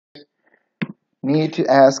need to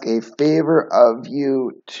ask a favor of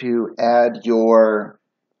you to add your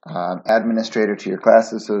administrator to your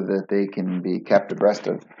classes so that they can be kept abreast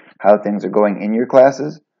of how things are going in your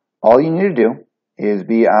classes. All you need to do is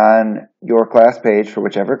be on your class page for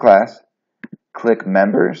whichever class, click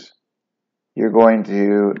Members. You're going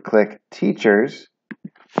to click Teachers.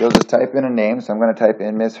 You'll just type in a name, so I'm going to type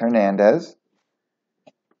in Ms. Hernandez,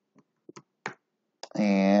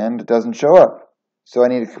 and it doesn't show up. So I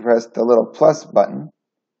need to press the little plus button,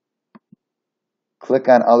 click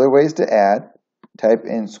on Other Ways to Add, type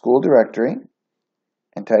in School Directory,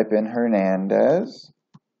 and type in Hernandez.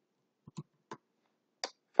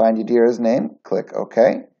 Find Yadira's name, click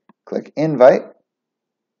OK, click Invite,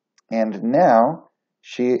 and now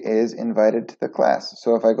she is invited to the class.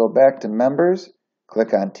 So if I go back to Members,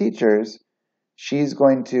 click on Teachers, she's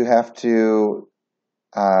going to have to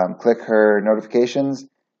click her notifications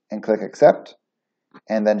and click Accept,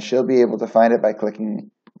 and then she'll be able to find it by clicking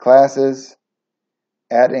Classes,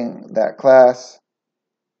 adding that class,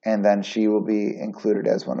 and then she will be included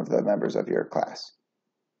as one of the members of your class.